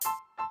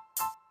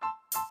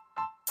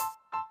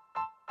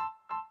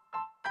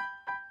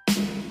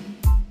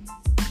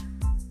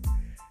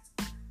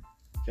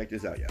Check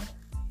this out, y'all.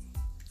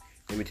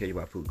 Let me tell you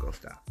why Putin gonna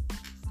stop.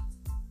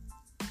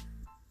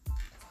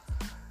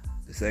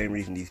 The same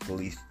reason these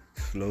police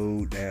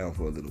slowed down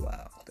for a little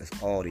while. That's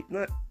all they...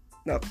 No,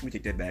 let me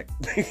take that back.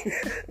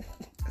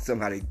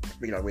 Somehow they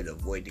figured out a way to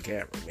avoid the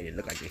camera. Made it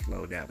look like they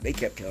slowed down. But they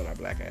kept killing our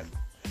black asses.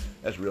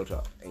 That's real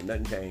talk. Ain't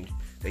nothing changed.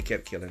 They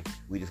kept killing.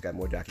 We just got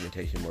more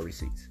documentation, more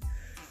receipts.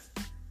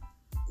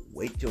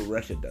 Wait till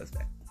Russia does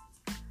that.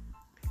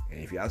 And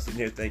if y'all sitting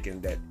here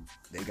thinking that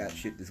they got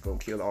shit that's gonna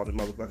kill all the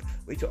motherfuckers,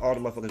 wait till all the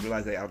motherfuckers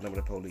realize they outnumber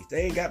the police.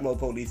 They ain't got more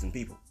police than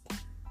people.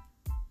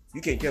 You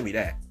can't tell me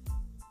that.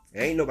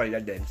 There ain't nobody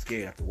that damn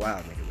scared after a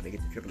while, nigga. When they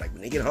get to tripping, like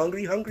when they get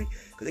hungry, cause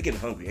they getting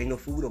hungry. Ain't no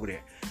food over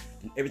there.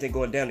 And everything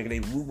going down, nigga. They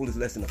ruble is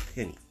less than a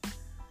penny.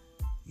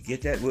 You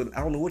get that? Well,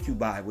 I don't know what you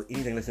buy with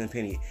anything less than a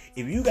penny.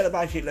 If you gotta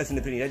buy shit less than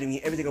a penny, that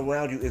means everything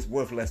around you is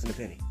worth less than a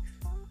penny.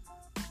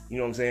 You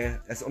know what I'm saying?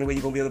 That's the only way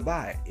you're gonna be able to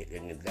buy it.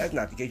 And if that's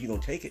not the case, you're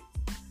gonna take it.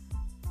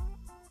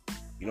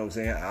 You know what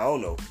I'm saying?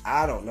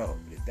 I don't know.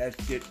 If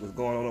that shit was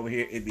going on over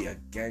here, it'd be a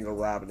gang of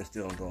robbing and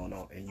stealing going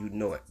on. And you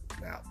know it.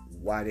 Now,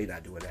 why they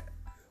not doing that?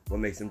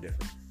 What makes them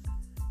different?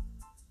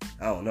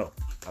 I don't know.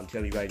 I'm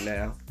telling you right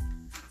now,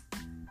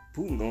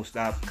 Putin gonna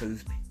stop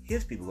because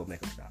his people gonna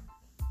make him stop.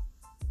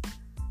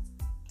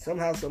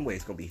 Somehow, some way,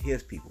 it's gonna be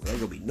his people. There ain't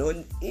gonna be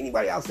nothing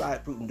anybody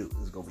outside Putin do.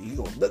 He's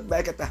gonna look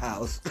back at the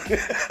house,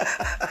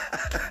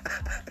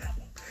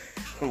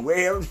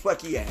 wherever the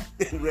fuck he at,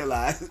 and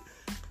realize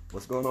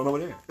what's going on over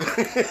there.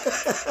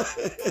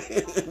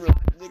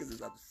 Niggas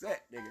is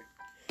upset, nigga.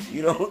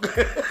 You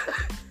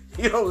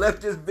don't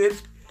let this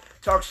bitch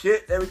talk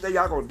shit. Everything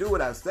y'all gonna do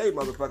what I say,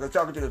 motherfucker.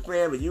 Talking to the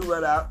family, you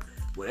run out.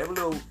 Whatever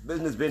little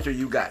business venture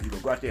you got, you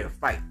gonna go out there and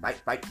fight.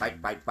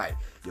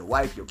 Your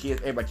wife, your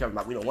kids, everybody talking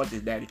about, we don't want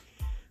this, daddy.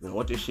 We don't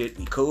want this shit.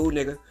 Be cool,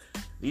 nigga.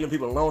 Leave them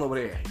people alone over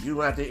there. You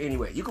run out there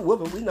anyway. You can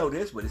whoop them. We know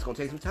this, but it's gonna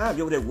take some time.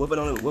 You over there whooping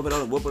on them.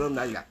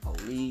 Now you got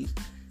police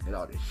and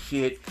all this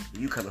shit.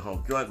 You coming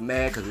home drunk,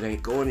 mad because it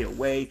ain't going your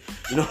way.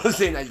 You know what I'm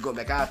saying? Now you go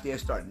back out there,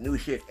 start new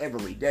shit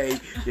every day,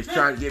 just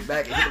trying to get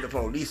back and hit the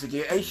police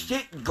again. Ain't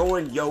shit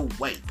going your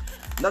way.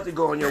 Nothing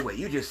going your way.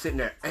 You just sitting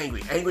there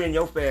angry in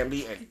your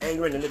family and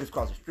angry in the niggas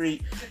across the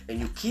street, and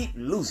you keep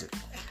losing.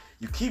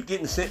 You keep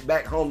getting sent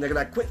back home, nigga.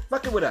 Like, quit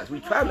fucking with us. We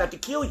try not to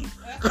kill you.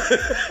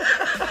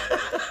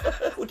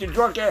 With your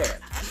drunk ass.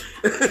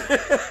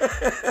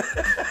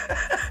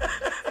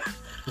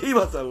 Leave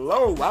us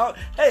alone, wow.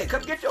 Hey,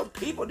 come get your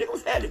people. Nigga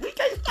was had it. We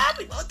can't stop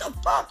him. What the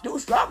fuck? Do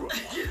something.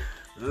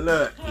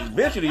 Look,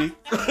 eventually,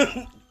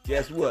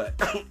 guess what?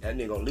 That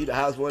nigga gonna leave the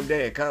house one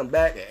day and come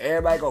back, and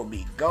everybody gonna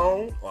be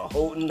gone or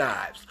holding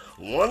knives.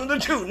 One of the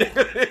two,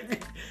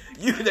 nigga.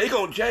 They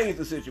gonna change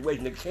the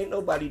situation. Nigga, can't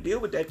nobody deal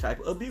with that type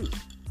of abuse.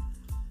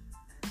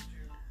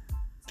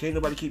 Can't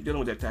nobody keep dealing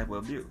with that type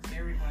of abuse.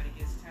 Everybody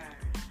gets tired.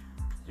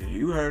 Yeah,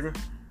 you heard her.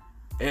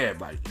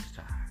 Everybody gets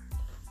tired.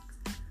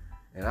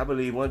 And I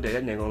believe one day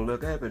that nigga gonna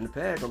look up and the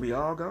pad gonna be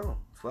all gone.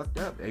 Fucked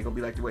up. It ain't gonna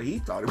be like the way he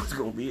thought it was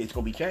gonna be. It's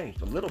gonna be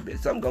changed a little bit.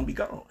 Something gonna be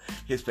gone.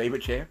 His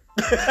favorite chair.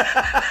 The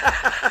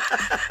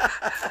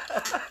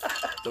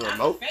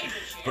remote.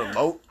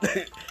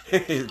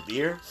 His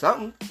beer.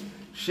 Something.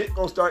 Shit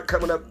gonna start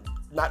coming up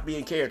not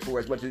being cared for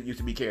as much as it used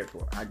to be cared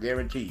for. I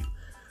guarantee you.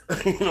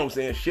 You know what I'm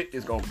saying? Shit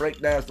is gonna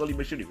break down slowly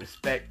but surely.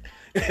 Respect,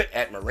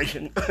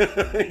 admiration.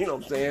 You know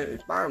what I'm saying?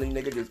 And finally,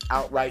 nigga, just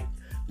outright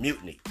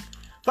mutiny.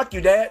 Fuck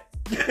you, Dad.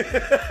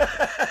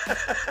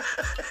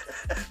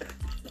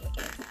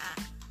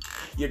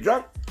 You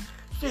drunk?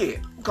 Shit,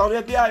 I'm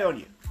calling the FBI on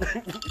you.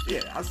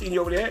 Yeah, I seen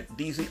you over there,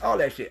 DC, all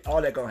that shit.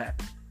 All that gonna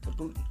happen to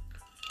Putin.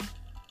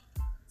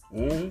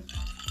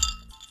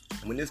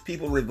 When there's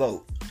people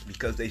revolt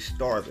because they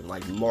starving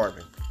like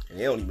Marvin, and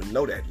they don't even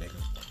know that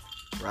nigga,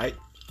 right?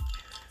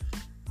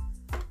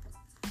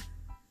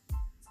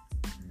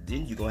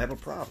 Then you're gonna have a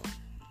problem.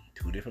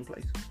 Two different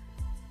places.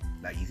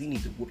 Like, he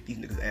needs to whoop these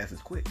niggas' asses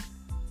quick.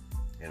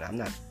 And I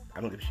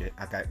don't give a shit.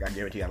 I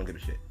guarantee I don't give a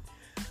shit.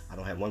 I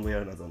don't have one way or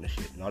another on this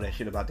shit. And all that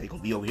shit about they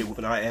gonna be over here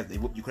whooping our ass, they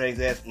whoop Ukraine's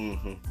ass.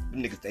 Them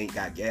niggas ain't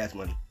got gas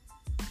money.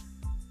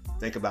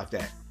 Think about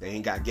that. They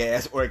ain't got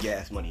gas or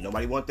gas money.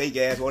 Nobody want their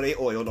gas or their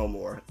oil no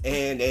more.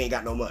 And they ain't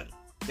got no money.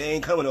 They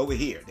ain't coming over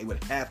here. They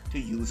would have to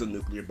use a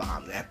nuclear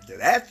bomb. And after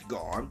that's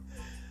gone,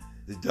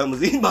 as dumb as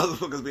these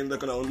motherfuckers been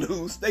looking on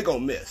news, they gonna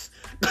miss.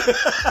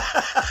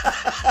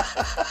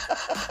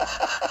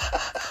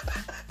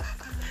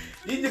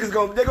 These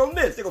niggas they gonna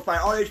miss. They gonna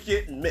find all that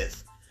shit and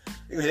miss.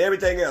 They gonna hit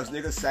everything else,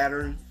 nigga.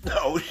 Saturn, the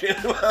ocean,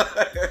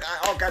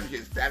 all kinds of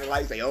shit.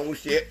 Satellites, they own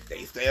shit,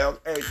 they sell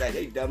everything.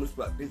 They dumb as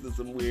fuck. This is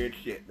some weird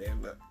shit,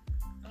 man. Look.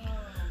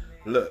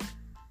 Look.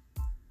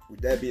 With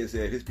that being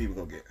said, his people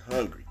gonna get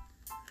hungry.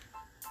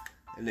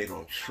 And they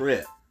gonna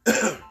trip.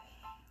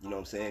 You know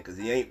what I'm saying? Because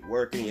he ain't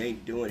working, he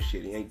ain't doing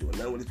shit, he ain't doing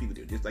nothing what his people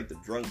do. Just like the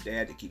drunk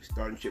dad that keeps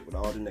starting shit with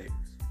all the neighbors.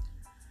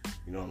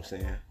 You know what I'm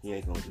saying? He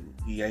ain't gonna be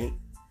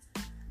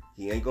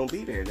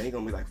there. They ain't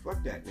gonna be like,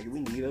 fuck that, nigga, we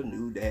need a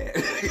new dad.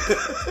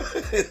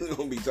 There's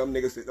gonna be some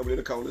nigga sitting over in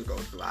the corner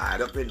gonna slide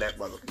up in that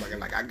motherfucker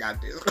like, I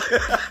got this.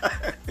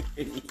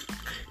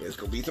 There's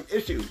gonna be some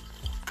issues.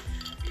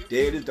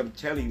 dead is, I'm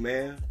telling you,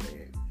 man.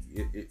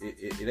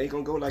 It ain't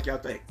gonna go like y'all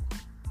think.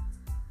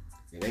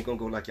 It ain't gonna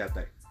go like y'all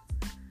think.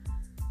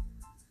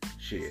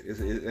 Shit,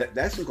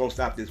 that's who's gonna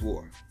stop this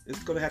war.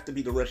 It's gonna have to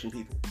be the Russian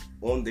people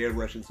on their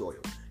Russian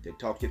soil that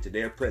talk shit to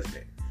their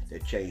president,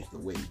 that change the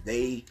way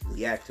they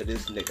react to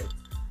this nigga.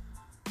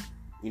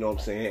 You know what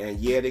I'm saying? And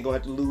yeah, they're gonna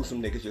have to lose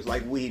some niggas just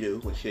like we do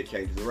when shit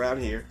changes around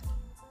here.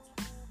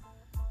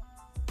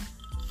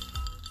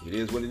 It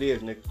is what it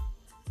is, nigga.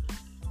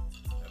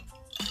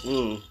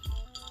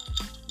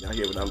 Y'all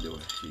hear what I'm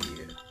doing?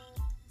 Shit.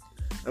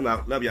 I'm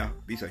out. Love y'all.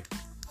 Be safe.